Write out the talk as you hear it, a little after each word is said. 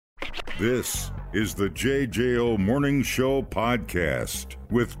This is the JJO Morning Show podcast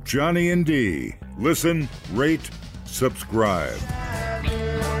with Johnny and D. Listen, rate, subscribe.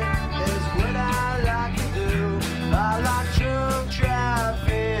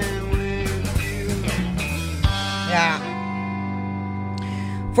 Yeah.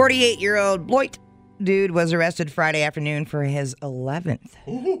 48-year-old Bloit dude was arrested Friday afternoon for his 11th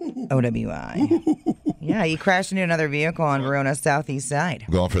OWI. Yeah, he crashed into another vehicle on Verona's southeast side.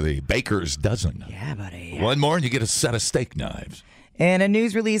 Going for the baker's dozen. Yeah, buddy. One more and you get a set of steak knives. In a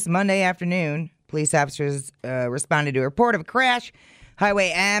news release Monday afternoon, police officers responded to a report of a crash.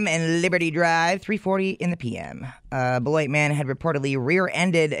 Highway M and Liberty Drive, 3:40 in the p.m. A Beloit man had reportedly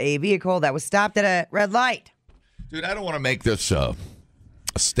rear-ended a vehicle that was stopped at a red light. Dude, I don't want to make this a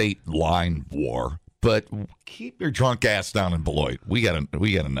state line war, but keep your drunk ass down in Beloit. We got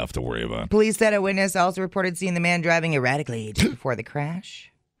enough to worry about. Police said a witness also reported seeing the man driving erratically just before the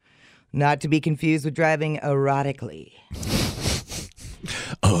crash. Not to be confused with driving erotically.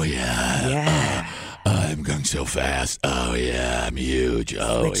 Oh, yeah. Yeah. I'm going so fast. Oh, yeah, I'm huge.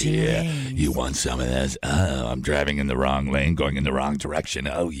 Oh, Switching yeah. lanes. You want some of this? Oh, I'm driving in the wrong lane, going in the wrong direction.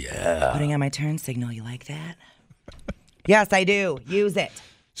 Oh, yeah. Putting on my turn signal, you like that? Yes, I do. Use it.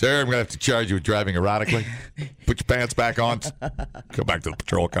 Sir, I'm going to have to charge you with driving erotically. Put your pants back on. Go back to the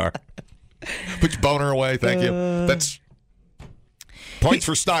patrol car. Put your boner away. Thank you. That's points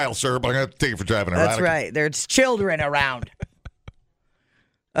for style, sir, but I'm going to take you for driving erotically. That's right. There's children around.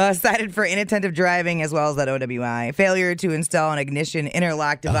 Cited for inattentive driving as well as that OWI. Failure to install an ignition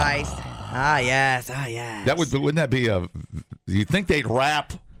interlock device. Yes. Wouldn't that be a... You'd think they'd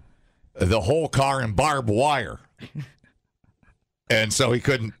wrap the whole car in barbed wire. And so he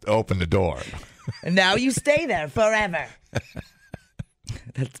couldn't open the door. And now you stay there forever.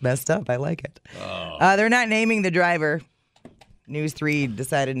 That's messed up. I like it. They're not naming the driver. News 3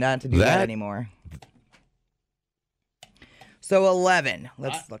 decided not to do that anymore. So 11.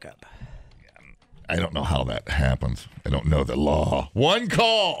 Let's look up. I don't know how that happens. I don't know the law. One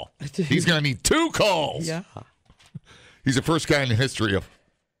call. He's going to need 2 calls. Yeah. He's the first guy in the history of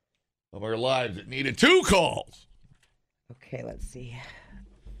our lives that needed 2 calls. Okay, let's see.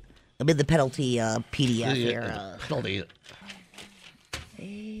 I'll be the penalty PDF here. Penalty.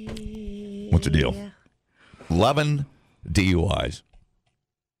 What's the deal? 11 DUIs.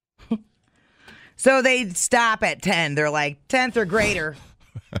 So they stop at 10. They're like 10th or greater.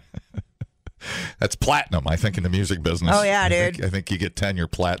 That's platinum, I think, in the music business. Oh, yeah, dude. I think you get 10, you're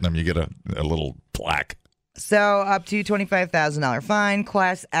platinum. You get a little plaque. So up to $25,000 fine.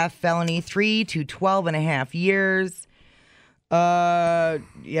 Class F felony, 3 to 12.5 years.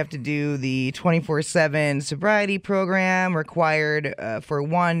 You have to do the 24/7 sobriety program required for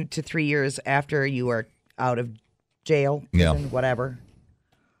 1 to 3 years after you are out of jail, prison, whatever.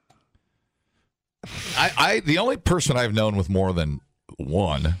 The only person I've known with more than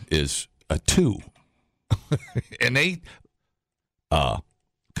 1 is a 2. And they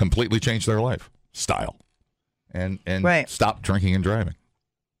completely changed their lifestyle and stopped drinking and driving.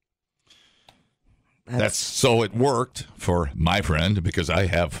 So it worked for my friend because I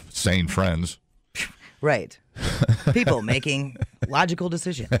have sane friends. Right. People making logical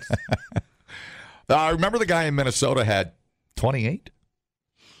decisions. I remember the guy in Minnesota had 28.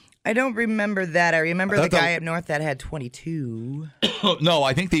 I don't remember that. I remember the guy up north that had 22. No,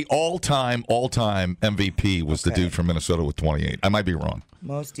 I think the all-time MVP was the dude from Minnesota with 28. I might be wrong.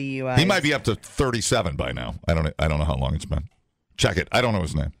 Most DUIs. He might be up to 37 by now. I don't know how long it's been. Check it. I don't know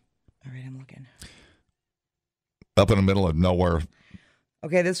his name. All right, I'm looking. Up in the middle of nowhere.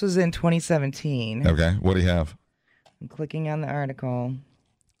 Okay, this was in 2017. Okay, what do you have? I'm clicking on the article.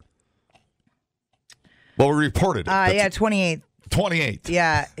 Well, we reported it. 28. 28.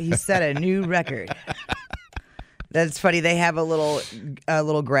 Yeah, he set a new record. That's funny. They have a little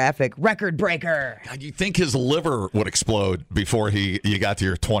graphic. Record breaker. God, you think his liver would explode before you got to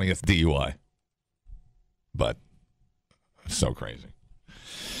your 20th DUI. But so crazy.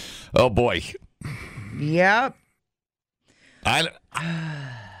 Oh, boy. Yep. I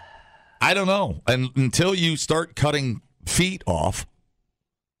don't know. And until you start cutting feet off,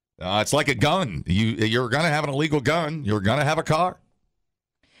 it's like a gun. You're going to have an illegal gun. You're going to have a car.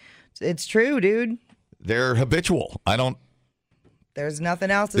 It's true, dude. They're habitual. There's nothing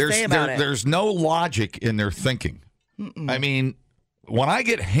else to say about it. There's no logic in their thinking. I mean, when I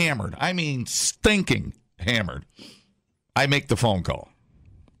get hammered, I mean stinking hammered, I make the phone call.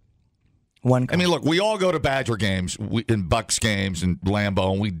 One call. I mean, look, we all go to Badger games, and Bucks games, and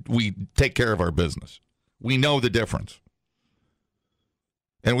Lambeau, and we take care of our business. We know the difference.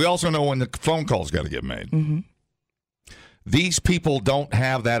 And we also know when the phone call's got to get made. Mm-hmm. These people don't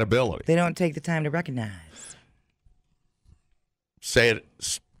have that ability. They don't take the time to recognize. Say it.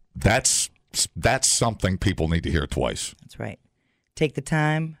 That's something people need to hear twice. That's right. Take the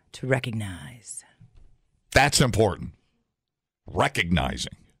time to recognize. That's important.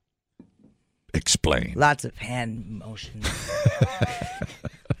 Recognizing. Explain. Lots of hand motions.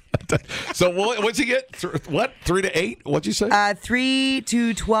 So what'd you get? 3 to 8? What'd you say? 3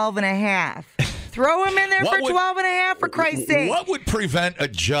 to 12.5. Throw him in there for 12.5, for Christ's sake. What would prevent a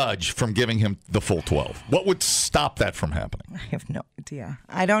judge from giving him the full 12? What would stop that from happening? I have no idea.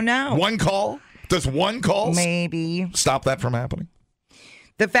 I don't know. One call? Does one call maybe stop that from happening?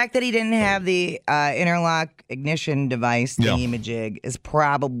 The fact that he didn't have the interlock ignition device thingamajig is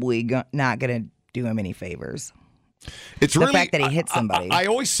probably not going to do him any favors. It's the fact that he hit somebody. I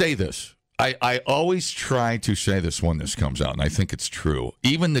always say this. I always try to say this when this comes out, and I think it's true.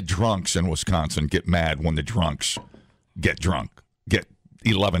 Even the drunks in Wisconsin get mad when the drunks get drunk. Get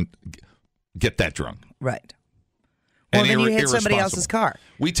that drunk. Right. Well, then you hit somebody else's car.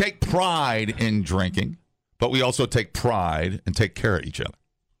 We take pride in drinking, but we also take pride and take care of each other.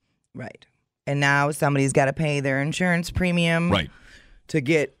 Right. And now somebody's got to pay their insurance premium to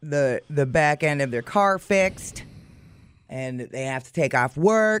get the back end of their car fixed, and they have to take off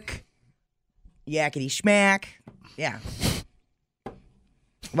work. Yakety schmack. Yeah.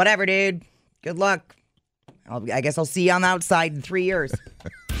 Whatever, dude. Good luck. I guess I'll see you on the outside in 3 years.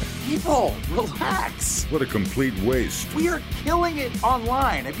 People, relax. What a complete waste We are killing it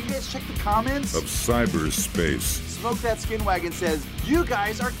online. Have you guys checked the comments? of cyberspace. Smoke That Skin Wagon says, you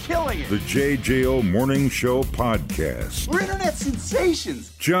guys are killing it. The JJO Morning Show Podcast. We're internet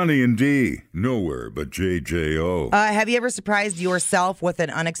sensations. Johnny and D, nowhere but JJO. Have you ever surprised yourself with an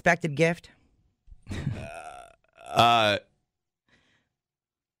unexpected gift? How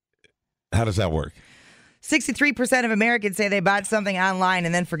does that work? 63% of Americans say they bought something online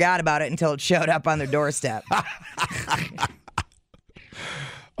and then forgot about it until it showed up on their doorstep.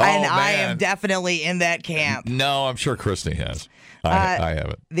 And I am definitely in that camp. No, I'm sure Christy has. I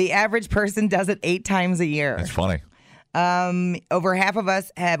haven't. The average person does it 8 times a year. That's funny. Over half of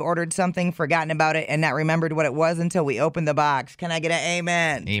us have ordered something, forgotten about it, and not remembered what it was until we opened the box. Can I get an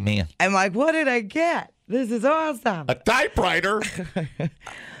amen? Amen. I'm like, what did I get? This is awesome. A typewriter.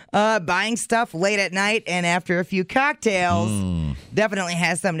 Buying stuff late at night and after a few cocktails definitely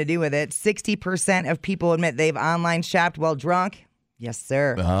has something to do with it. 60% of people admit they've online shopped while drunk. Yes,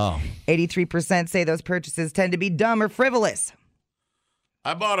 sir. Oh. 83% say those purchases tend to be dumb or frivolous.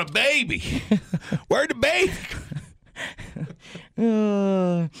 I bought a baby. Where'd the baby?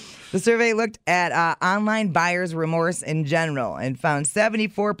 The survey looked at online buyers' remorse in general and found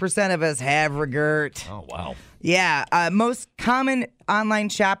 74% of us have regret. Oh, wow. Yeah. Most common online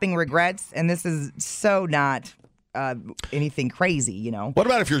shopping regrets, and this is so not anything crazy, you know. What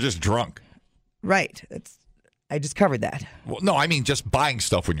about if you're just drunk? Right. I just covered that. Well, no, I mean just buying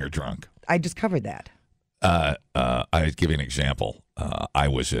stuff when you're drunk. I just covered that. I'll give you an example. I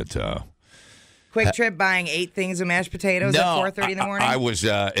was at... Quick Trip buying 8 things of mashed potatoes at 4:30 in the morning? I was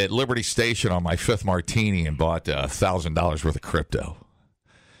at Liberty Station on my 5th martini and bought $1,000 worth of crypto.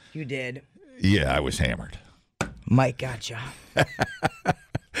 You did. Yeah, I was hammered. Mike gotcha.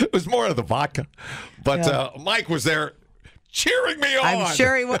 It was more of the vodka. But Mike was there cheering me on. I'm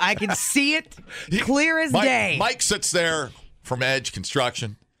sure he I can see it clear as day. Mike sits there from Edge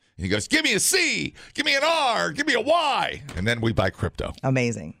Construction. And he goes, give me a C, give me an R, give me a Y. And then we buy crypto.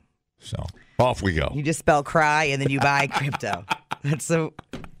 Amazing. So off we go. You just spell cry and then you buy crypto. That's so...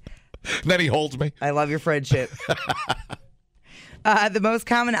 And then he holds me. I love your friendship. The most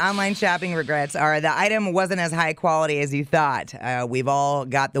common online shopping regrets are the item wasn't as high quality as you thought. We've all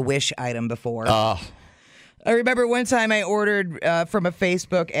got the Wish item before. I remember one time I ordered from a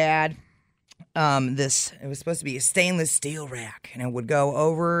Facebook ad it was supposed to be a stainless steel rack, and it would go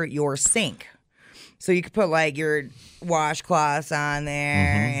over your sink. So you could put like your washcloths on there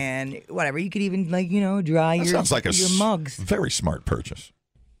and whatever. You could even dry That your sounds like your mugs. Very smart purchase.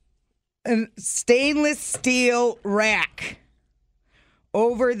 A stainless steel rack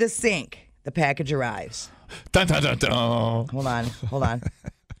over the sink. The package arrives. Dun, dun, dun, dun. Hold on.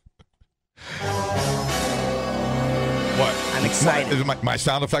 What? I'm excited. Is my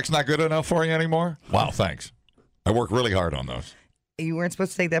sound effects not good enough for you anymore? Wow, thanks. I work really hard on those. You weren't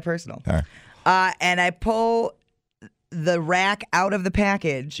supposed to take that personal. All right. And I pull the rack out of the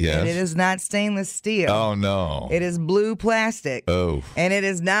package. Yes. And it is not stainless steel. Oh, no. It is blue plastic. Oh. And it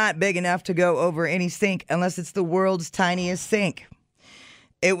is not big enough to go over any sink unless it's the world's tiniest sink.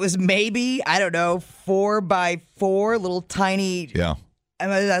 It was maybe, 4x4, little tiny. Yeah.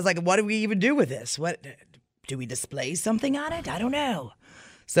 And I was like, what do we even do with this? What? do we display something on it? I don't know.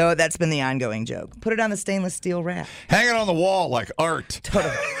 So that's been the ongoing joke. Put it on the stainless steel rack. Hang it on the wall like art.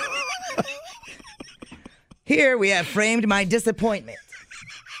 Totally. Here we have framed my disappointment.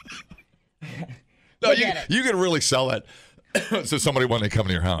 No, you could really sell that. So somebody, when they come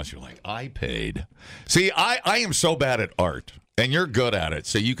to your house, you're like, I paid. See, I am so bad at art, and you're good at it.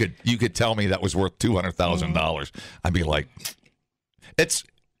 So you could tell me that was worth $200,000. I'd be like, it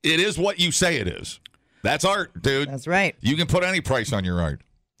is what you say it is. That's art, dude. That's right. You can put any price on your art.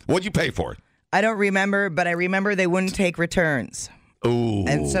 What'd you pay for it? I don't remember, but I remember they wouldn't take returns. Ooh.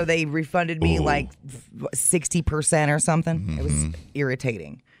 And so they refunded me like 60% or something. It was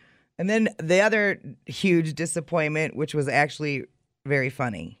irritating. And then the other huge disappointment, which was actually very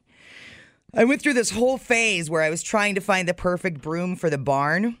funny. I went through this whole phase where I was trying to find the perfect broom for the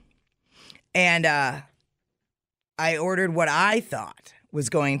barn. And I ordered what I thought was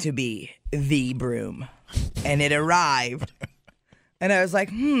going to be the broom. And it arrived. And I was like,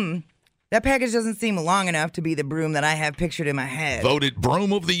 that package doesn't seem long enough to be the broom that I have pictured in my head. Voted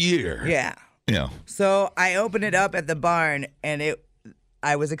broom of the year. Yeah. Yeah. So I opened it up at the barn, and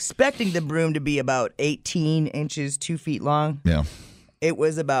I was expecting the broom to be about 18 inches, 2 feet long. Yeah. It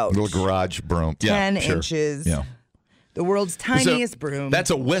was about Little garage broom. 10 yeah, sure. inches. Yeah. The world's tiniest broom. That's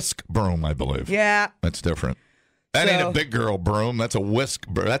a whisk broom, I believe. Yeah. That's different. That ain't a big girl broom. That's a whisk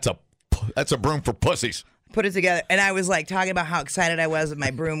broom. That's a broom for pussies. Put it together. And I was like talking about how excited I was that my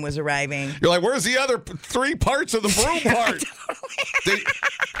broom was arriving. You're like, where's the other 3 parts of the broom part?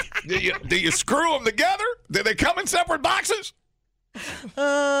 Do you screw them together? Do they come in separate boxes?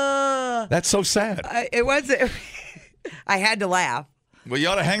 That's so sad. It wasn't. I had to laugh. Well, you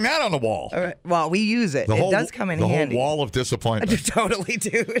ought to hang that on the wall. All right. Well, we use it. It does come in handy. The whole wall of disappointment. Totally,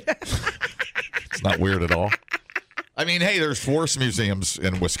 dude. It's not weird at all. I mean, hey, there's forest museums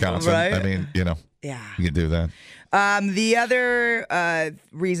in Wisconsin. Right. I mean, Yeah. You can do that. The other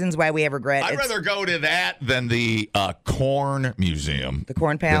reasons why we have regret. I'd rather go to that than the Corn Museum. The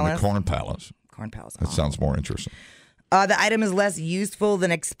Corn Palace? The Corn Palace. Corn Palace. That sounds more interesting. The item is less useful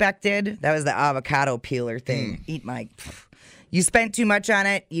than expected. That was the avocado peeler thing. Eat my... You spent too much on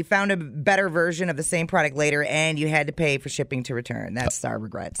it. You found a better version of the same product later, and you had to pay for shipping to return. That's our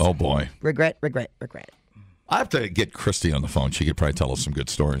regrets. Oh, boy. Regret. I have to get Christy on the phone. She could probably tell us some good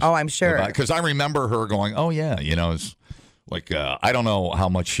stories. Oh, I'm sure. Because I remember her going, oh, yeah, it's like, I don't know how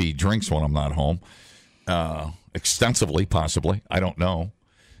much she drinks when I'm not home. Extensively, possibly. I don't know.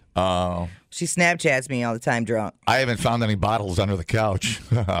 She Snapchats me all the time drunk. I haven't found any bottles under the couch.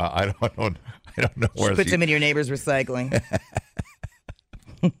 I don't know where. She puts them in your neighbor's recycling.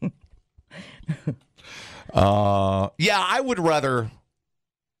 Yeah, I would rather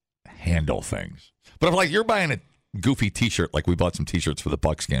handle things. But if like you're buying a goofy T-shirt, like we bought some T-shirts for the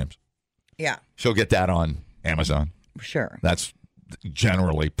Bucks games. Yeah. She'll get that on Amazon. Sure. That's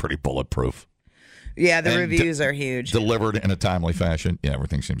generally pretty bulletproof. Yeah, the reviews are huge. Delivered in a timely fashion. Yeah,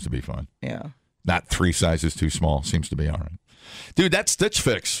 everything seems to be fine. Yeah. Not 3 sizes too small. Seems to be all right. Dude, that Stitch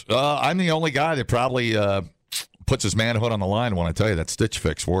Fix. I'm the only guy that probably puts his manhood on the line when I tell you that Stitch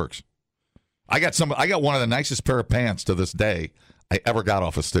Fix works. I got one of the nicest pair of pants to this day I ever got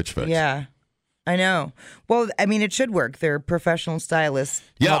off of Stitch Fix. Yeah. I know. Well, I mean, it should work. They're professional stylists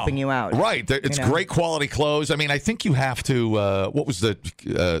helping you out. Right. It's great quality clothes. I mean, I think you have to, what was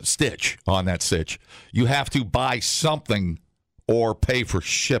the stitch on that stitch? You have to buy something or pay for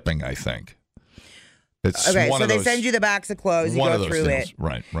shipping, I think. It's okay, one so of they those, send you the box of clothes. You go through it.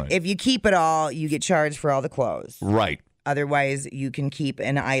 Right. If you keep it all, you get charged for all the clothes. Right. Otherwise, you can keep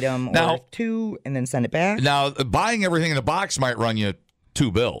an item or two and then send it back. Now, buying everything in the box might run you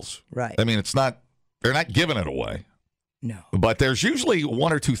 $2. Right. I mean, they're not giving it away. No. But there's usually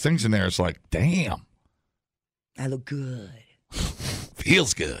 1 or 2 things in there. It's like, damn. I look good.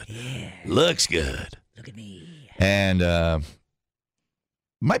 Feels good. Yeah. Looks good. Look at me. And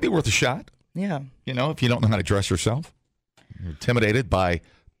might be worth a shot. Yeah. If you don't know how to dress yourself, you're intimidated by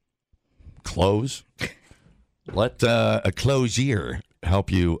clothes. Let a closier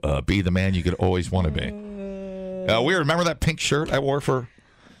help you be the man you could always want to be. We remember that pink shirt I wore for?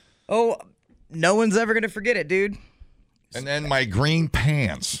 Oh, no one's ever going to forget it, dude. And then my green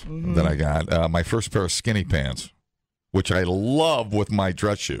pants that I got, my first pair of skinny pants, which I love with my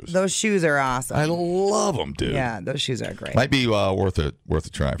dress shoes. Those shoes are awesome. I love them, dude. Yeah, those shoes are great. Might be worth a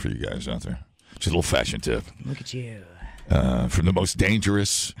try for you guys out there. Just a little fashion tip. Look at you. From the most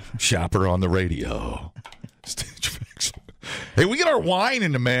dangerous shopper on the radio. Stitch Fix. Hey, we get our wine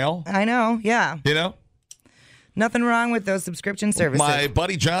in the mail. I know, yeah. Nothing wrong with those subscription services. My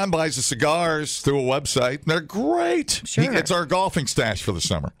buddy John buys the cigars through a website. They're great. Sure. It's our golfing stash for the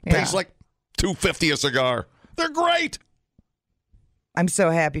summer. Yeah. Pays like $2.50 a cigar. They're great. I'm so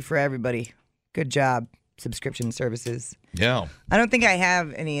happy for everybody. Good job, subscription services. Yeah. I don't think I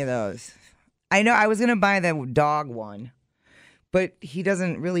have any of those. I know I was going to buy the dog one, but he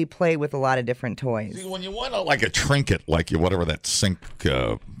doesn't really play with a lot of different toys. See, when you want like a trinket, like whatever that sink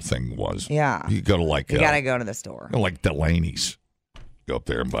thing was, Yeah. you go to like You got to go to the store. like Delaney's. Go up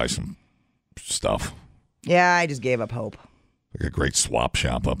there and buy some stuff. Yeah, I just gave up hope. Like a great swap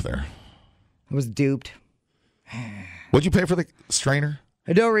shop up there. I was duped. What'd you pay for the strainer?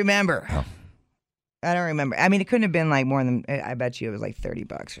 I don't remember. Oh. I don't remember. I mean, it couldn't have been like more than, I bet you it was like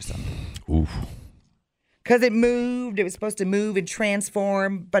 $30 or something. Oof. Because it moved. It was supposed to move and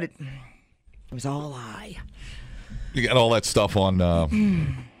transform, but it was all a lie. You got all that stuff on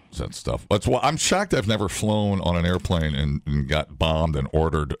that stuff. That's why I'm shocked I've never flown on an airplane and got bombed and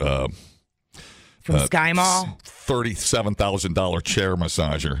ordered From Sky Mall? $37,000 chair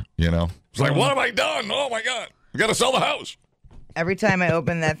massager, you know? It's like, what have I done? Oh, my God. We got to sell the house. Every time I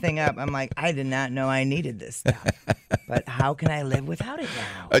open that thing up, I'm like, I did not know I needed this stuff. But how can I live without it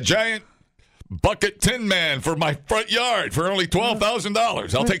now? A giant bucket Tin Man for my front yard for only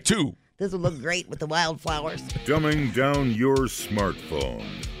 $12,000. I'll take two. This will look great with the wildflowers. Dumbing down your smartphone.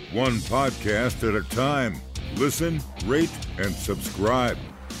 One podcast at a time. Listen, rate, and subscribe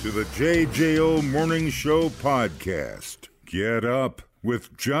to the JJO Morning Show podcast. Get up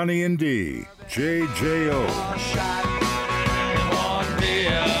with Johnny and D. JJO.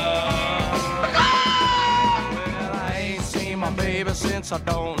 Baby, since I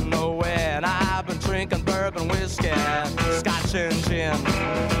don't know when I've been drinking bourbon whiskey, scotch and gin.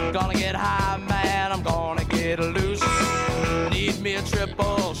 Gonna get high, man, I'm gonna get loose. Need me a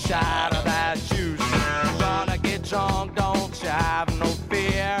triple shot of that juice. Gonna get drunk, don't you have no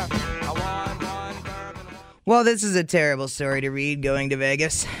fear. I want one bourbon. Well, this is a terrible story to read going to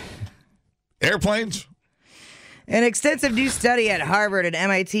Vegas. Airplanes? An extensive new study at Harvard and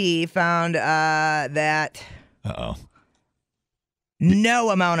MIT found that Uh-oh.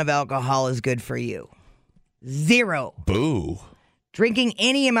 no amount of alcohol is good for you. Zero. Boo. Drinking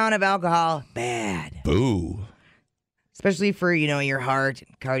any amount of alcohol, bad. Boo. Especially for, your heart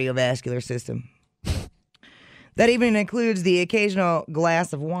and cardiovascular system. That even includes the occasional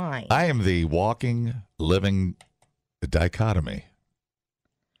glass of wine. I am the walking, living dichotomy.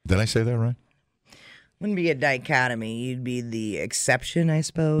 Did I say that right? Wouldn't be a dichotomy. You'd be the exception, I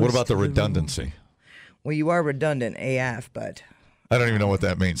suppose. What about the redundancy? Well, you are redundant AF, but I don't even know what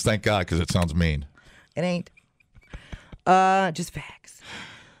that means. Thank God, because it sounds mean. it ain't. Just facts.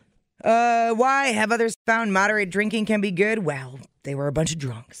 Why have others found moderate drinking can be good? Well, they were a bunch of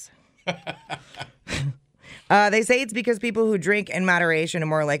drunks. They say it's because people who drink in moderation are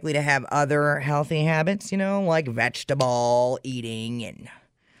more likely to have other healthy habits, like vegetable eating and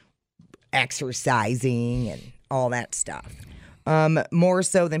exercising and all that stuff. More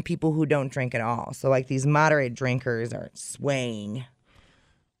so than people who don't drink at all. So like these moderate drinkers are swaying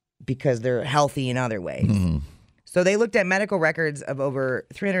because they're healthy in other ways. Mm-hmm. So they looked at medical records of over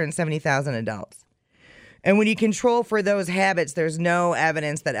 370,000 adults. And when you control for those habits, there's no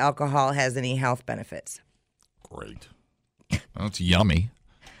evidence that alcohol has any health benefits. Great. That's yummy.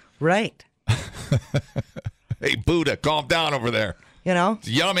 Right. Hey, Buddha, calm down over there. It's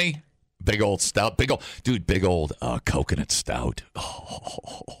yummy. Big old stout. Big old coconut stout.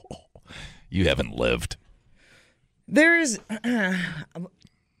 Oh, you haven't lived. There's...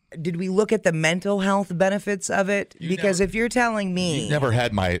 did we look at the mental health benefits of it? Because if you're telling me... You never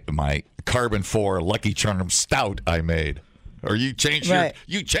had my Carbon 4 Lucky Charms stout I made. Or you changed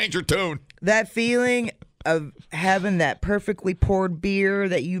your tune. That feeling of having that perfectly poured beer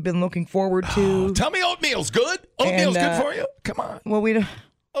that you've been looking forward to. Tell me oatmeal's good. Oatmeal's good for you. Come on. Well, we don't...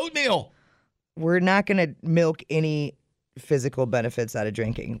 Oatmeal. We're not going to milk any physical benefits out of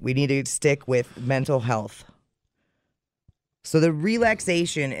drinking. We need to stick with mental health. So the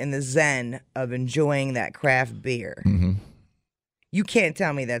relaxation and the zen of enjoying that craft beer, you can't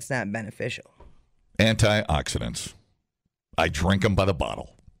tell me that's not beneficial. Antioxidants. I drink them by the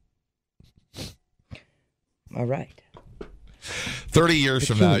bottle. All right. 30 years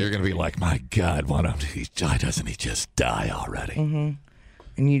from now, you're going to be like, my God, why doesn't he just die already? Mm-hmm.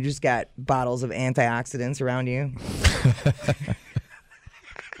 And you just got bottles of antioxidants around you.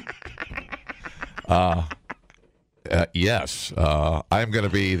 Yes. I'm going to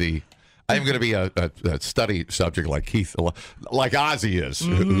be a study subject like Ozzy is,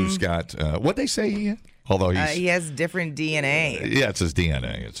 who's got what they say he. Although he has different DNA. Yeah, it's his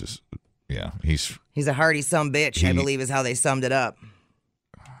DNA. It's just he's a hardy sumbitch. I believe is how they summed it up.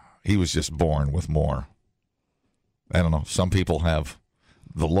 He was just born with more. I don't know. Some people have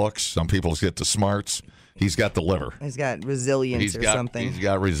the looks. Some people get the smarts. He's got the liver. He's got resilience or something. He's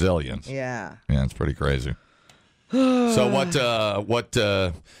got resilience. Yeah. Yeah, it's pretty crazy. So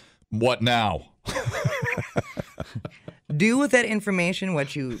what now? Do with that information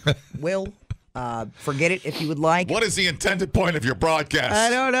what you will. Forget it if you would like. What is the intended point of your broadcast? I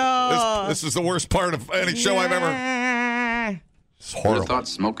don't know. This is the worst part of any show I've ever. It's Who'd horrible. have thought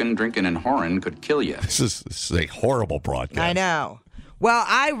smoking, drinking, and whoring could kill you? This is a horrible broadcast. I know. Well,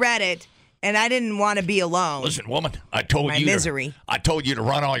 I read it, and I didn't want to be alone. Listen, woman, I told My you misery. I told you to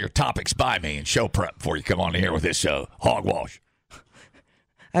run all your topics by me and show prep before you come on here with this hogwash.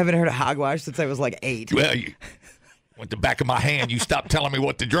 I haven't heard of hogwash since I was like 8. Well, you went the back of my hand. You stopped telling me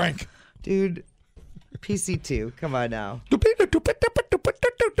what to drink. Dude, PC2, come on now.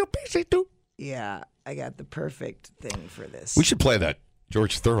 Yeah, I got the perfect thing for this. We should play that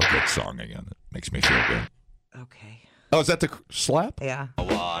George Thorogood song again. It makes me feel good. Okay. Oh, is that the slap? Yeah.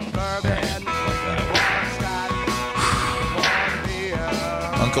 One bourbon, one scotch, one beer.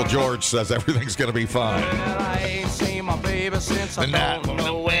 Uncle George says everything's going to be fine. And I ain't seen my baby since I don't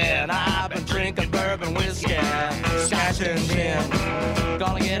know when. I've been drinking bourbon whiskey, scotch and gin.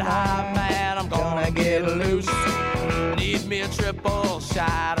 Gonna get high, man, I'm gonna get loose. Need me a triple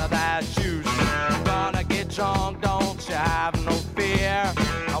shot of that juice. Gonna get drunk, don't you have no fear.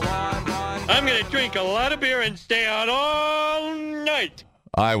 I'm going to drink a lot of beer and stay out all night.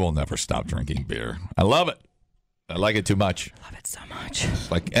 I will never stop drinking beer. I love it. I like it too much. Love it so much.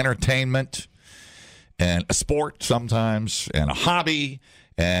 It's like entertainment and a sport sometimes and a hobby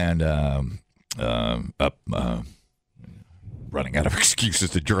and running out of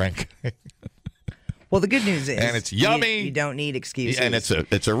excuses to drink. Well, the good news is, And it's yummy. You don't need excuses. And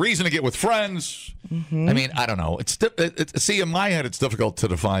it's a reason to get with friends. Mm-hmm. I mean, I don't know. See, in my head, it's difficult to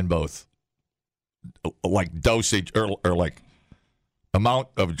define both, like dosage or like amount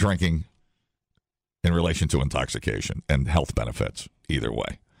of drinking in relation to intoxication and health benefits. Either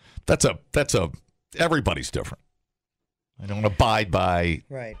way, that's a everybody's different. I don't abide by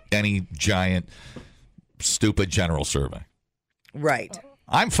any giant, stupid general survey. Right.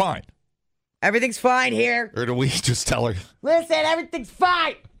 I'm fine. Everything's fine here. Or do we just tell her? Listen, everything's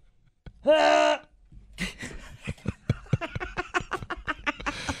fine.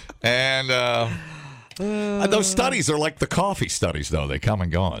 And those studies are like the coffee studies, though. They come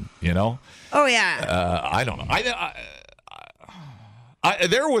and gone, you know? Oh, yeah. I don't know.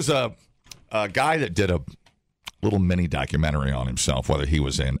 There was a guy that did a little mini documentary on himself, whether he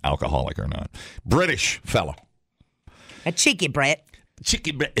was an alcoholic or not. British fellow. A cheeky Brit.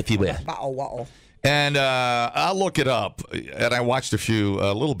 Cheeky Brit, if you will. Wow. And I'll look it up. And I watched a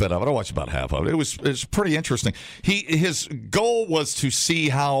little bit of it. I watched about half of it. It was pretty interesting. His goal was to see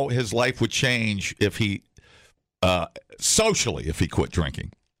how his life would change if he, socially, if he quit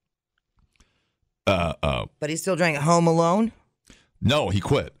drinking. But he still drank at home alone? No, he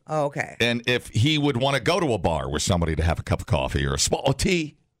quit. Oh, okay. And if he would want to go to a bar with somebody to have a cup of coffee or a small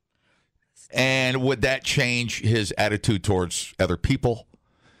tea, and would that change his attitude towards other people?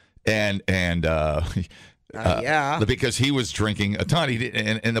 And yeah, because he was drinking a ton.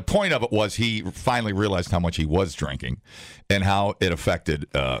 And the point of it was he finally realized how much he was drinking and how it affected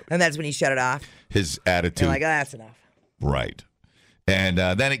and that's when he shut it off. His attitude. You're like, that's enough. Right. And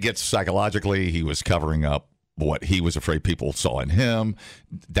then it gets psychologically, he was covering up what he was afraid people saw in him.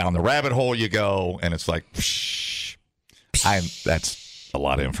 Down the rabbit hole you go, and it's like, that's a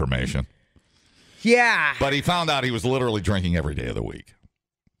lot of information. Yeah. But he found out he was literally drinking every day of the week.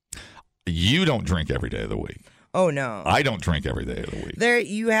 You don't drink every day of the week. Oh, no. I don't drink every day of the week.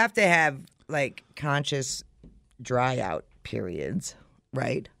 You have to have, like, conscious dry out periods,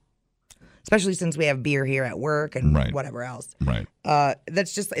 right? Especially since we have beer here at work and whatever else. Right.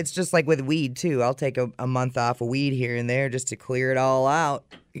 It's just like with weed, too. I'll take a month off of weed here and there just to clear it all out,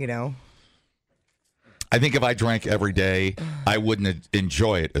 you know? I think if I drank every day, I wouldn't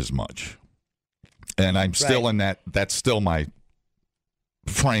enjoy it as much. And I'm still in that's still my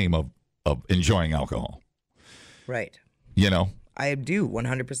frame of enjoying alcohol. Right. You know? I do,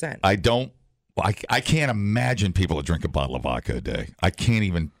 100%. I can't imagine people that drink a bottle of vodka a day. I can't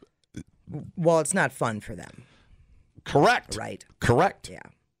even. Well, it's not fun for them. Correct. Right. Correct. Yeah.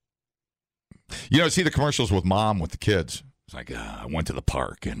 You know, see the commercials with mom with the kids. It's like, I went to the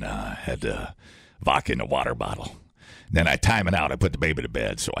park and had vodka in a water bottle. Then I time it out. I put the baby to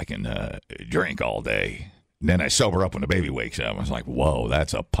bed so I can drink all day. And then I sober up when the baby wakes up. I was like, whoa,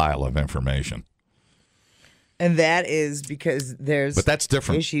 that's a pile of information. And that is because but that's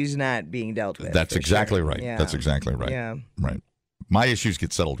different. Issues not being dealt with. That's exactly sure. right. Yeah. That's exactly right. Yeah. Right. My issues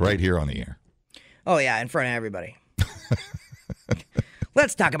get settled right here on the air. Oh, yeah, in front of everybody.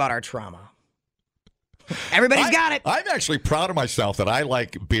 Let's talk about our trauma. Everybody's got it. I'm actually proud of myself that I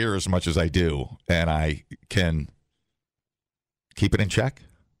like beer as much as I do, and I can keep it in check.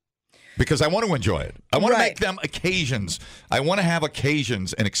 Because I want to enjoy it. I want to make them occasions. I want to have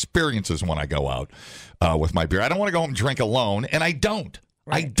occasions and experiences when I go out with my beer. I don't want to go home and drink alone, and I don't.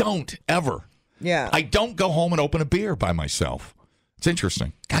 I don't ever. Yeah. I don't go home and open a beer by myself. It's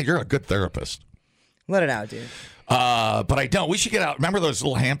interesting. God, you're a good therapist. Let it out, dude. But I don't. We should get out. Remember those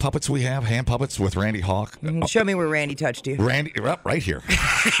little hand puppets we have? Hand puppets with Randy Hawk? Show me where Randy touched you. Randy, right here.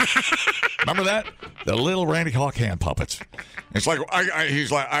 Remember that? The little Randy Hawk hand puppets. It's like,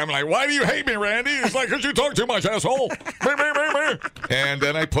 I'm like, why do you hate me, Randy? He's like, because you talk too much, asshole. And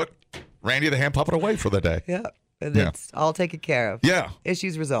then I put Randy the hand puppet away for the day. Yeah. And it's all taken care of. Yeah.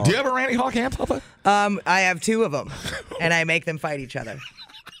 Issues resolved. Do you have a Randy Hawk hand puppet? I have 2 of them, and I make them fight each other.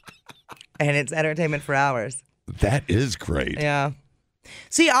 And it's entertainment for hours. That is great. Yeah.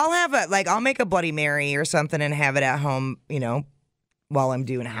 See, I'll make a Bloody Mary or something and have it at home, while I'm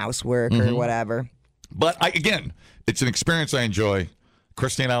doing housework or whatever. But again, it's an experience I enjoy.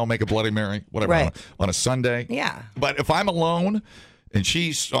 Christy and I will make a Bloody Mary, whatever, on a Sunday. Yeah. But if I'm alone and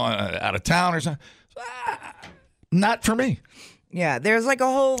she's out of town or something, not for me. Yeah, there's like a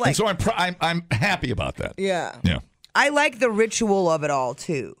whole And so I'm happy about that. Yeah. Yeah. I like the ritual of it all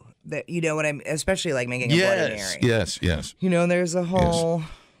too. That what I'm especially like making a Bloody Mary. Yes. There's a whole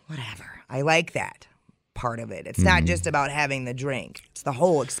whatever. I like that part of it. It's not just about having the drink. It's the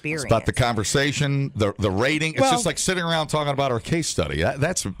whole experience. It's about the conversation, the rating. It's just like sitting around talking about our case study.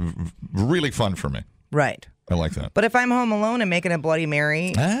 That's really fun for me. Right. I like that. But if I'm home alone and making a Bloody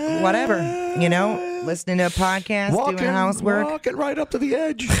Mary, whatever, listening to a podcast, doing housework. Walking right up to the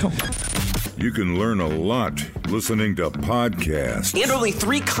edge. You can learn a lot listening to podcasts. And only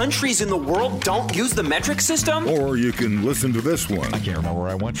 3 countries in the world don't use the metric system? Or you can listen to this one. I can't remember where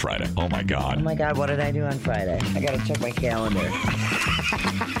I went Friday. Oh, my God. What did I do on Friday? I got to check my calendar.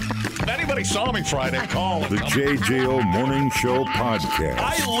 If anybody saw me Friday, call. The JJO Morning Show Podcast.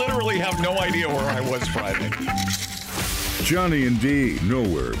 I literally have no idea where I was Friday. Johnny and D,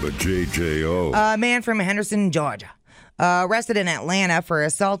 nowhere but JJO. A man from Henderson, Georgia, arrested in Atlanta for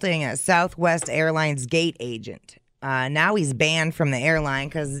assaulting a Southwest Airlines gate agent. Now he's banned from the airline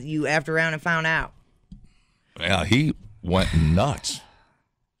because you effed around and found out. Yeah, he went nuts.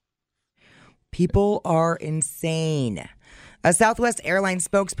 People are insane. A Southwest Airlines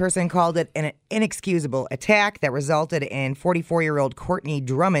spokesperson called it an inexcusable attack that resulted in 44-year-old Courtney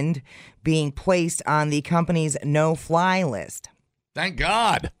Drummond being placed on the company's no-fly list. Thank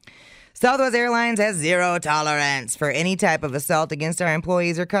God. Southwest Airlines has zero tolerance for any type of assault against our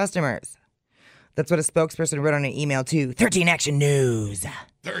employees or customers. That's what a spokesperson wrote on an email to 13 Action News.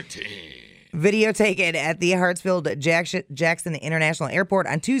 13. Video taken at the Hartsfield Jackson International Airport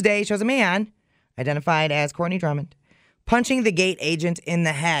on Tuesday shows a man, identified as Courtney Drummond, punching the gate agent in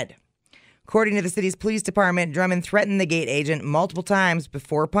the head. According to the city's police department, Drummond threatened the gate agent multiple times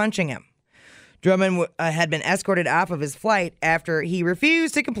before punching him. Drummond had been escorted off of his flight after he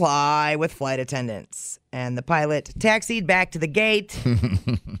refused to comply with flight attendants, and the pilot taxied back to the gate.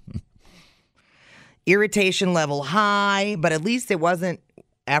 Irritation level high, but at least it wasn't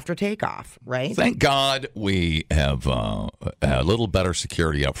after takeoff, right? Thank God we have a little better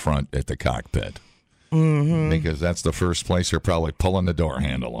security up front at the cockpit. Because that's the first place they're probably pulling the door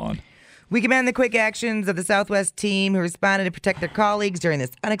handle on. We commend the quick actions of the Southwest team who responded to protect their colleagues during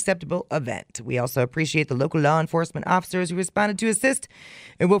this unacceptable event. We also appreciate the local law enforcement officers who responded to assist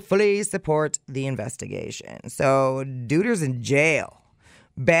and will fully support the investigation. So, Duder's in jail.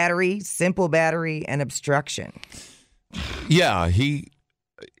 Battery, simple battery, and obstruction. Yeah, he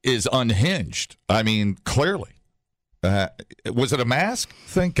is unhinged. I mean, clearly. Was it a mask?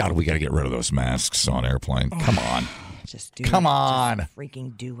 Thank God we got to get rid of those masks on airplane. Come on. Just do Come on. Just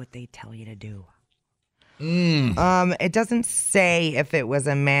freaking do what they tell you to do. It doesn't say if it was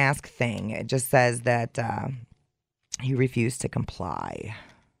a mask thing. It just says that he refused to comply.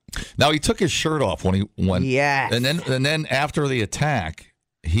 Now, he took his shirt off when he went. Yes. And then after the attack,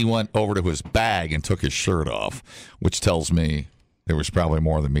 he went over to his bag and took his shirt off, which tells me there was probably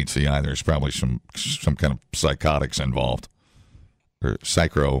more than meets the eye. There's probably some kind of psychotics involved, or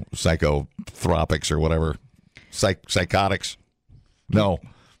psychotropics or whatever. Psychotics. No.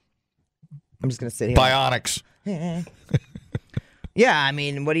 I'm just gonna sit here. Bionics. Yeah, I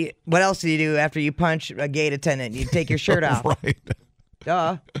mean, what else do you do after you punch a gate attendant? You take your shirt off. Right.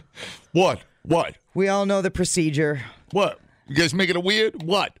 Duh. What? We all know the procedure. What? You guys making it weird?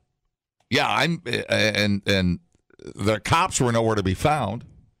 What? Yeah, and the cops were nowhere to be found.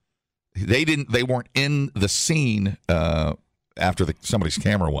 They weren't in the scene after somebody's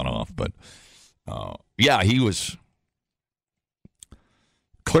camera went off. But Yeah, he was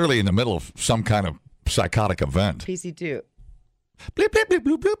clearly in the middle of some kind of psychotic event. PC2. Bleep, bleep, bleep,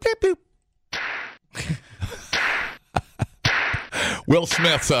 bloop, bloop, bleep, bloop. Will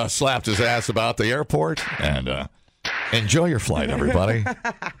Smith slapped his ass about the airport. And enjoy your flight, everybody.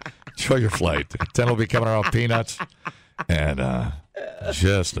 Enjoy your flight. 10 will be coming around peanuts. And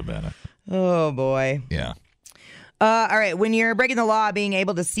just a minute. Oh, boy. Yeah. All right. When you're breaking the law, being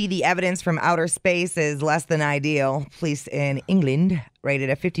able to see the evidence from outer space is less than ideal. Police in England raided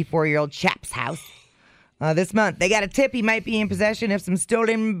a 54-year-old chap's house this month. They got a tip he might be in possession of some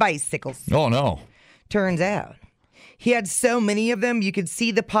stolen bicycles. Oh, no. Turns out he had so many of them, you could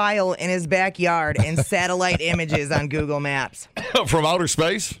see the pile in his backyard in satellite images on Google Maps. From outer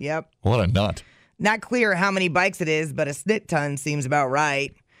space? Yep. What a nut. Not clear how many bikes it is, but a snit ton seems about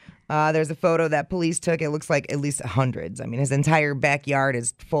right. There's a photo that police took. It looks like at least hundreds. I mean, his entire backyard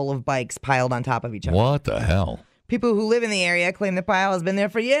is full of bikes piled on top of each other. What the hell? People who live in the area claim the pile has been there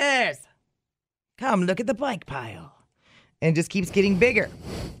for years. Come look at the bike pile. And it just keeps getting bigger.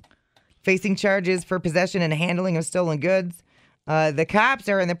 Facing charges for possession and handling of stolen goods. The cops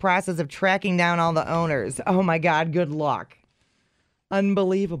are in the process of tracking down all the owners. Oh, my God. Good luck.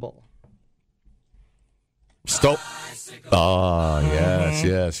 Unbelievable. Stop. Oh,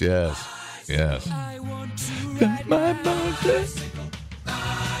 yes. I want to ride my bicycle.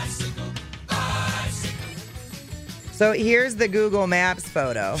 So here's the Google Maps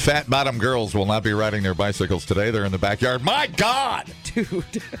photo. Fat bottom girls will not be riding their bicycles today. They're in the backyard. My God! Dude.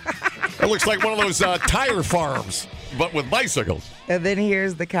 It looks like one of those tire farms, but with bicycles. And then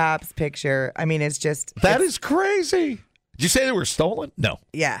here's the cops picture. I mean, it's just... That is crazy. Did you say they were stolen? No.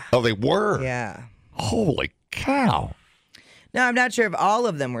 Yeah. Oh, they were? Yeah. Holy cow. No, I'm not sure if all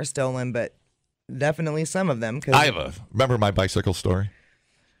of them were stolen, but definitely some of them. Remember my bicycle story?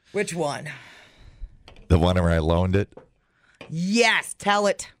 Which one? The one where I loaned it? Yes, tell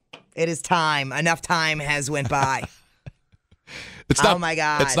it. It is time. Enough time has went by. Oh, my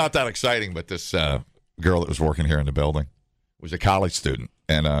God. It's not that exciting, but this girl that was working here in the building was a college student,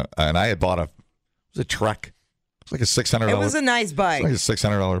 and I had bought a Trek. It was like a $600. It was a nice bike. Like a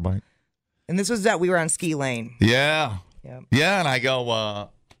 $600 bike. And this was that we were on Ski Lane. Yeah. Yep. Yeah, and I go,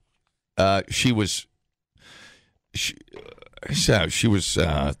 she was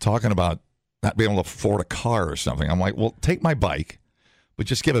talking about not being able to afford a car or something. I'm like, well, take my bike, but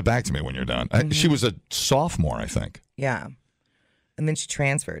just give it back to me when you're done. Mm-hmm. She was a sophomore, I think. Yeah. And then she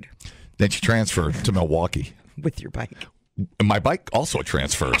transferred. Then she transferred to Milwaukee. With your bike. And my bike also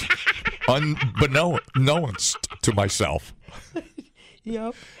transferred, unbeknownst to myself.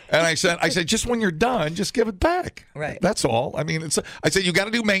 Yep. And I said, just when you're done, just give it back. Right. That's all. I mean, I said, you got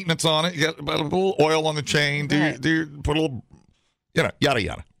to do maintenance on it. You got to put a little oil on the chain. Right. Put a little, yada,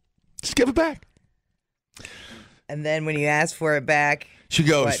 yada. Just give it back. And then when you ask for it back. She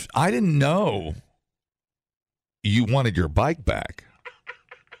goes, what? I didn't know you wanted your bike back.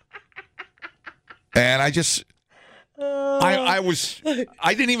 And I just, I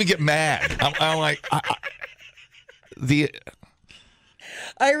didn't even get mad. I'm like,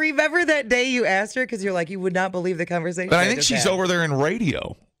 I remember that day you asked her because you're like, you would not believe the conversation. But I think she's over there in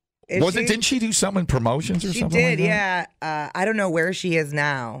radio. Didn't she do some in promotions or something? She did, like that? yeah. I don't know where she is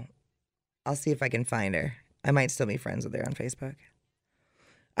now. I'll see if I can find her. I might still be friends with her on Facebook.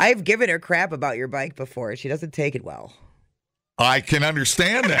 I've given her crap about your bike before. She doesn't take it well. I can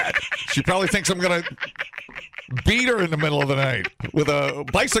understand that. She probably thinks I'm going to beat her in the middle of the night with a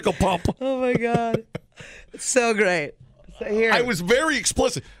bicycle pump. Oh, my God. It's so great. So here. I was very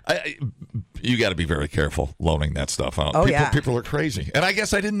explicit. You got to be very careful loaning that stuff out. Oh, yeah. People are crazy. And I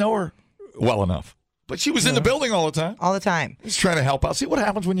guess I didn't know her well enough. But she was in the building all the time. All the time. Just trying to help out. See what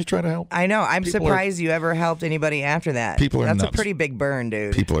happens when you try to help. I know. I'm surprised you ever helped anybody after that. People are That's nuts. a pretty big burn,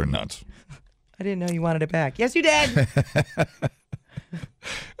 dude. People are nuts. I didn't know you wanted it back. Yes, you did.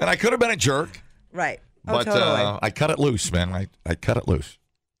 And I could have been a jerk. Right. Oh, But totally. I cut it loose, man. I cut it loose.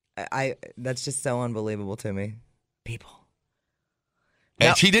 That's just so unbelievable to me. People.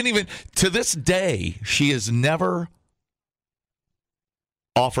 And she didn't even, to this day, she has never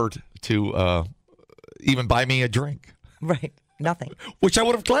offered to even buy me a drink. Right. Nothing. Which I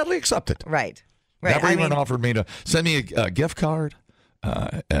would have gladly accepted. Right. Never even offered me to send me a gift card.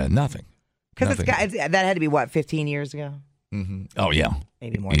 Nothing. Because that had to be, 15 years ago? Mm-hmm. Oh, yeah.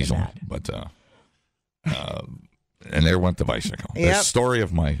 Maybe more easily. than that. But, and there went the bicycle. Yep. The story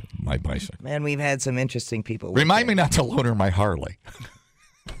of my bicycle. Man, we've had some interesting people. Remind me not to loan her my Harley.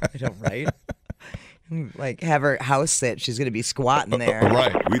 I know, right? Like, have her house sit. She's going to be squatting there.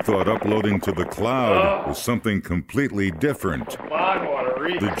 Right. We thought uploading to the cloud was something completely different. Come on, water,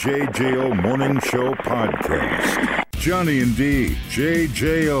 The JJO Morning Show Podcast. Johnny and D,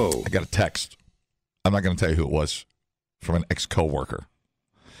 JJO. I got a text. I'm not going to tell you who it was, from an ex-coworker.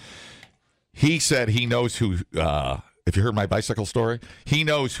 He said he knows who, if you heard my bicycle story, he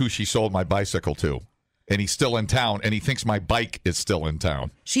knows who she sold my bicycle to. And he's still in town, and he thinks my bike is still in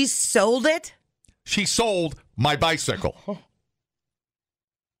town. She sold it? She sold my bicycle.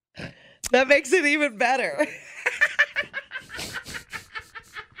 That makes it even better.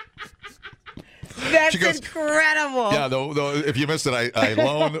 That's incredible. Yeah, though, if you missed it, I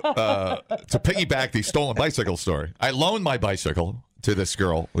loaned, to piggyback the stolen bicycle story, I loaned my bicycle to this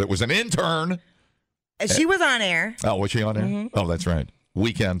girl that was an intern. She was on air. Oh, was she on air? Mm-hmm. Oh, that's right.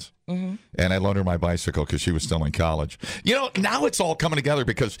 Weekends. Mm-hmm. And I loaned her my bicycle because she was still in college. You know, now it's all coming together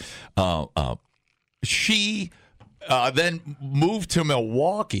because she then moved to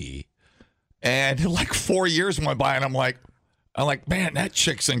Milwaukee, and like 4 years went by, and I'm like, man, that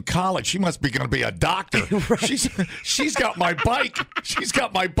chick's in college. She must be going to be a doctor. Right. She's got my bike. She's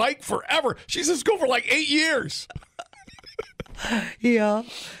got my bike forever. She's in school for like 8 years. Yeah.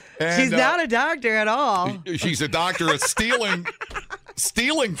 And, she's not a doctor at all. She's a doctor of stealing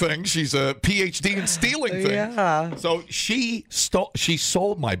things. She's a PhD in stealing things. Yeah. So she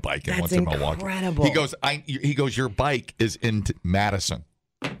sold my bike and went to Milwaukee. Incredible. He goes, your bike is in Madison.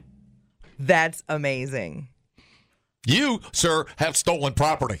 That's amazing. You, sir, have stolen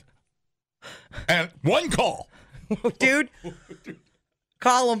property. And one call. Dude,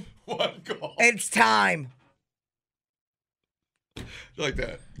 call him. One call. It's time. Like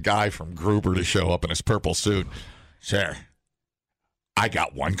that guy from Gruber to show up in his purple suit. Sir, I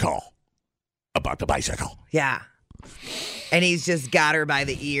got one call about the bicycle. Yeah. And he's just got her by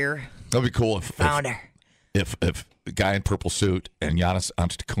the ear. That'd be cool if the guy in purple suit and Giannis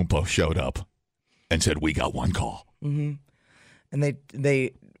Antetokounmpo showed up and said, we got one call. Mm-hmm. And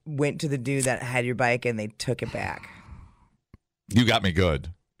they went to the dude that had your bike and they took it back. You got me good.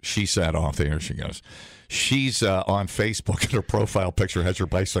 She sat off the air. She goes, she's on Facebook and her profile picture has her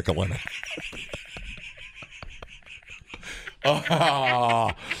bicycle in it.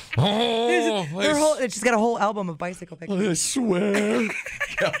 She's got a whole album of bicycle pictures. I swear.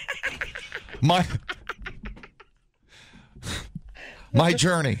 My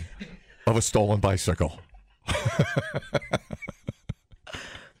journey of a stolen bicycle.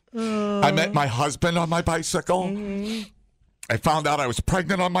 I met my husband on my bicycle. Mm-hmm. I found out I was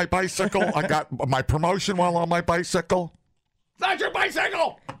pregnant on my bicycle. I got my promotion while on my bicycle. It's not your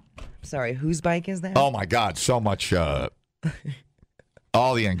bicycle! Sorry, whose bike is that? Oh, my God. So much, all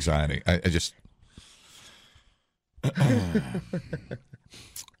the anxiety. I just...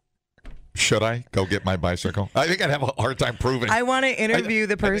 Should I go get my bicycle? I think I'd have a hard time proving. I want to interview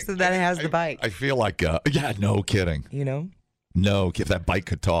the person that has the bike. I feel like, yeah, no kidding. You know? No, if that bike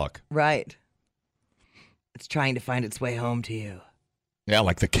could talk. Right. It's trying to find its way home to you. Yeah,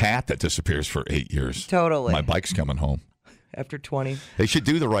 like the cat that disappears for 8 years. Totally. My bike's coming home. After 20. They should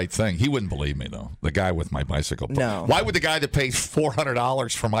do the right thing. He wouldn't believe me, though. The guy with my bicycle. No. Why would the guy that pays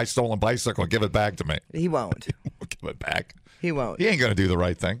 $400 for my stolen bicycle give it back to me? He won't. Give it back. He won't. He ain't going to do the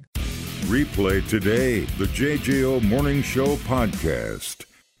right thing. Replay today the JJO Morning Show Podcast.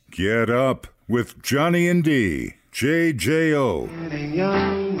 Get up with Johnny and D. JJO.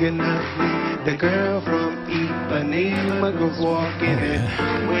 Young enough, the girl from Ipanema goes walking,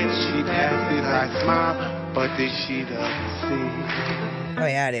 and when she passes, I smile, but this she doesn't see. Oh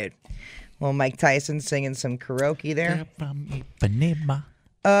yeah, dude. Well, Mike Tyson singing some karaoke there. From Ipanema.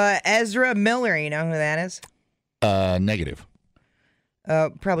 Ezra Miller, you know who that is? Negative.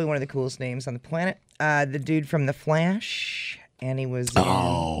 Probably one of the coolest names on the planet. The dude from The Flash, and he was in,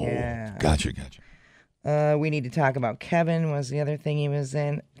 yeah. Gotcha. We need to talk about Kevin was the other thing he was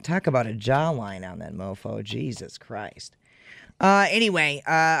in. Talk about a jawline on that mofo. Jesus Christ. Anyway,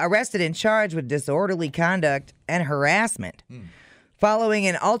 arrested and charged with disorderly conduct and harassment following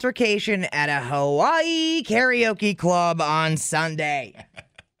an altercation at a Hawaii karaoke club on Sunday.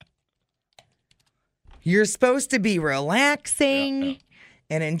 You're supposed to be relaxing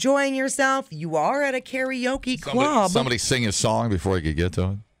and enjoying yourself. You are at a karaoke club. Somebody sing a song before you could get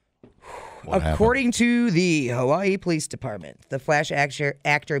to it? According to the Hawaii Police Department, the Flash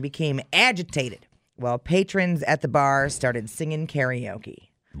actor became agitated while patrons at the bar started singing karaoke.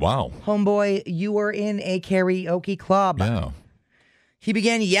 Wow. Homeboy, you were in a karaoke club. Yeah. He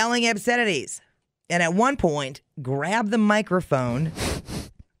began yelling obscenities and at one point grabbed the microphone.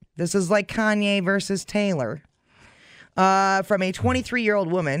 This is like Kanye versus Taylor. From a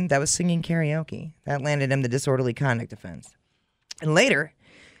 23-year-old woman that was singing karaoke. That landed him the disorderly conduct offense. And later,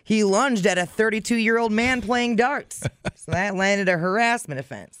 He lunged at a 32-year-old man playing darts. So that landed a harassment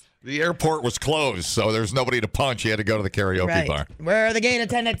offense. The airport was closed, so there's nobody to punch. He had to go to the karaoke bar. Where are the gate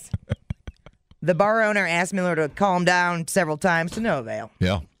attendants? The bar owner asked Miller to calm down several times to no avail.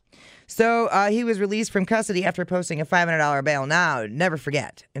 Yeah. So he was released from custody after posting a $500 bail. Now, never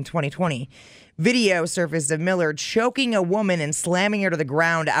forget, in 2020, video surfaced of Miller choking a woman and slamming her to the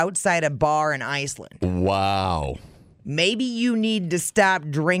ground outside a bar in Iceland. Wow. Maybe you need to stop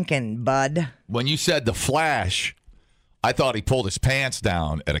drinking, bud. When you said the flash, I thought he pulled his pants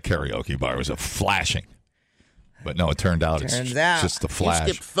down at a karaoke bar. It was a flashing. But no, it turned out it's just the flash.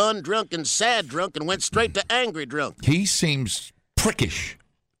 He skipped fun drunk and sad drunk and went straight to angry drunk. He seems prickish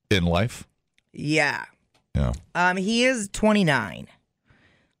in life. Yeah. Yeah. He is 29.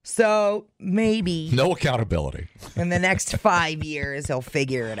 So maybe no accountability. In the next 5 years, he'll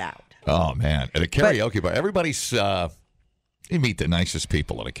figure it out. Oh, man. At a karaoke bar, everybody's, you meet the nicest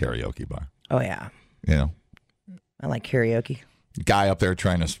people at a karaoke bar. Oh, yeah. You know? I like karaoke. Guy up there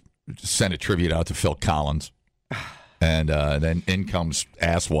trying to send a tribute out to Phil Collins. And then in comes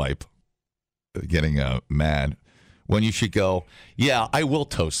asswipe getting mad when you should go, yeah, I will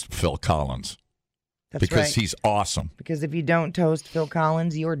toast Phil Collins. That's because he's awesome. Because if you don't toast Phil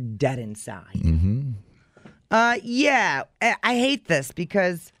Collins, you're dead inside. Mm-hmm. Yeah, I hate this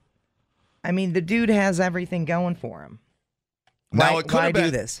because, I mean, the dude has everything going for him. Why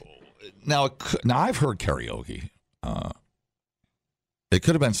do this? Now I've heard karaoke. It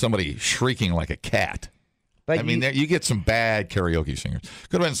could have been somebody shrieking like a cat. But I mean, you get some bad karaoke singers.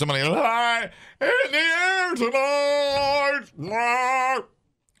 Could have been somebody, "High in the air tonight."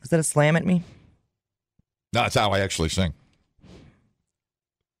 Is that a slam at me? No, that's how I actually sing.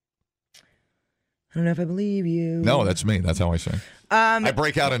 I don't know if I believe you. No, that's me. That's how I sing. I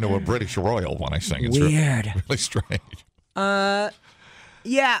break out into a British Royal when I sing. It's weird. Really strange.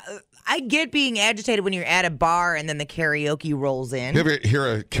 Yeah, I get being agitated when you're at a bar and then the karaoke rolls in. You ever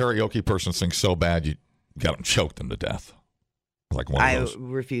hear a karaoke person sing so bad you got them choked them to death? Like one of those. I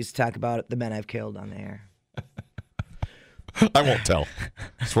refuse to talk about the men I've killed on the air. I won't tell.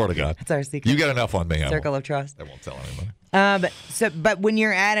 I swear to God. That's our secret. You got enough on me. Circle of trust. I won't tell anybody. But when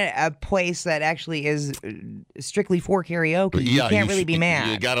you're at a place that actually is strictly for karaoke, you can't really be mad.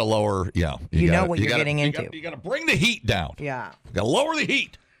 You got to lower. Yeah. You know what you're getting into. You got to bring the heat down. Yeah. You got to lower the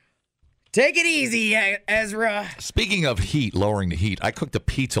heat. Take it easy, Ezra. Speaking of heat, lowering the heat, I cooked a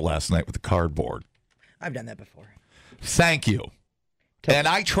pizza last night with the cardboard. I've done that before. Thank you. And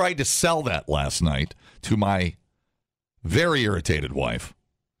I tried to sell that last night to my very irritated wife.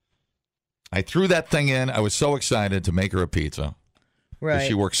 I threw that thing in. I was so excited to make her a pizza. Right.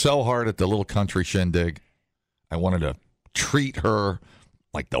 She worked so hard at the little country shindig. I wanted to treat her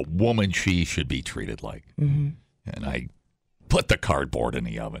like the woman she should be treated like. Mm-hmm. And I put the cardboard in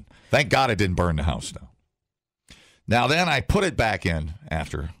the oven. Thank God it didn't burn the house down. Now then I put it back in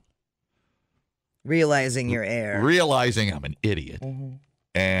after realizing your error. Realizing I'm an idiot. Mm-hmm.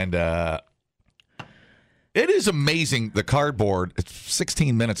 And it is amazing. The cardboard, it's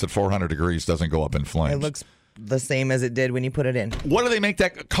 16 minutes at 400 degrees, doesn't go up in flames. It looks the same as it did when you put it in. What do they make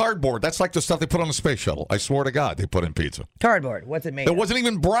that cardboard? That's like the stuff they put on the space shuttle. I swear to God, they put in pizza. Cardboard. What's it made of? It wasn't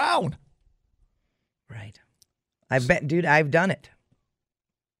even brown. Right. I bet, dude, I've done it.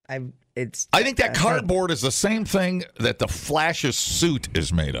 I think that cardboard is the same thing that the Flash's suit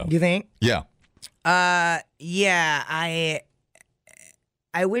is made of. You think? Yeah. Yeah,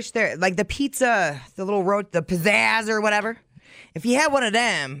 I wish there, like the pizza, the little the pizzazz or whatever. If you had one of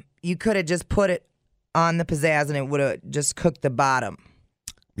them, you could have just put it on the pizzazz and it would have just cooked the bottom.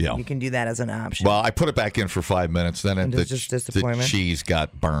 Yeah. You can do that as an option. Well, I put it back in for 5 minutes. Then the cheese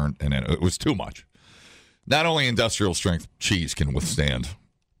got burnt and it was too much. Not only industrial strength cheese can withstand.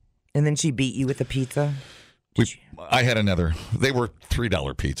 And then she beat you with the pizza? I had another. They were $3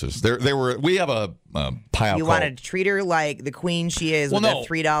 pizzas. They were. We have a pile. You wanted to treat her like the queen she is with a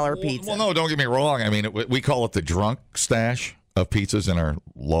 $3 pizza. Well, no, don't get me wrong. I mean, we call it the drunk stash of pizzas in our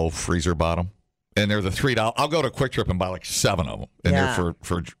low freezer bottom, and they're the $3. I'll go to Quick Trip and buy like 7 of them, and they're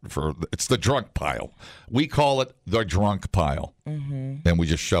for it's the drunk pile. We call it the drunk pile, and we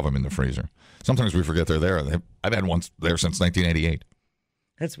just shove them in the freezer. Sometimes we forget they're there. I've had one there since 1988.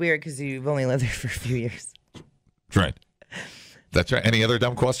 That's weird because you've only lived there for a few years. Right. That's right. Any other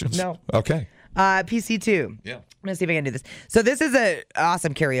dumb questions? No. Okay. PC2. Yeah. I'm going to see if I can do this. So this is an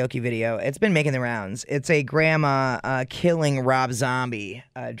awesome karaoke video. It's been making the rounds. It's a grandma killing Rob Zombie,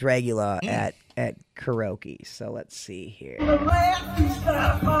 Dragula, at karaoke. So let's see here.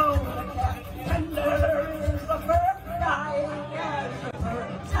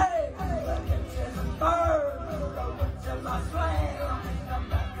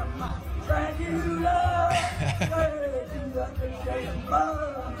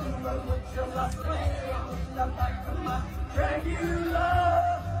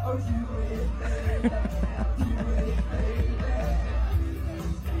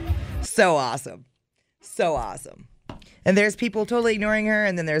 So awesome. So awesome. And there's people totally ignoring her,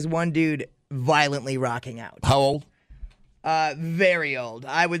 and then there's one dude violently rocking out. How old? Very old.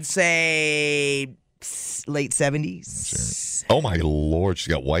 I would say late 70s. Oh, my Lord.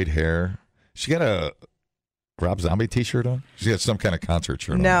 She's got white hair. She got a Rob Zombie t-shirt on? She's got some kind of concert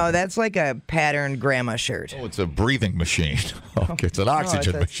shirt on. No, that's like a patterned grandma shirt. Oh, it's a breathing machine. Okay, it's an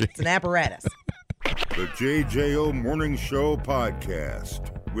oxygen machine. It's an apparatus. The JJO Morning Show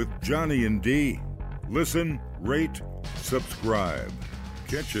podcast with Johnny and D. Listen, rate, subscribe.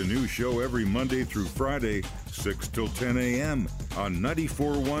 Catch a new show every Monday through Friday, 6 till 10 a.m. on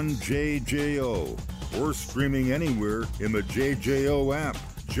 94.1 JJO or streaming anywhere in the JJO app.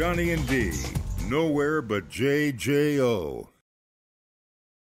 Johnny and D, nowhere but JJO.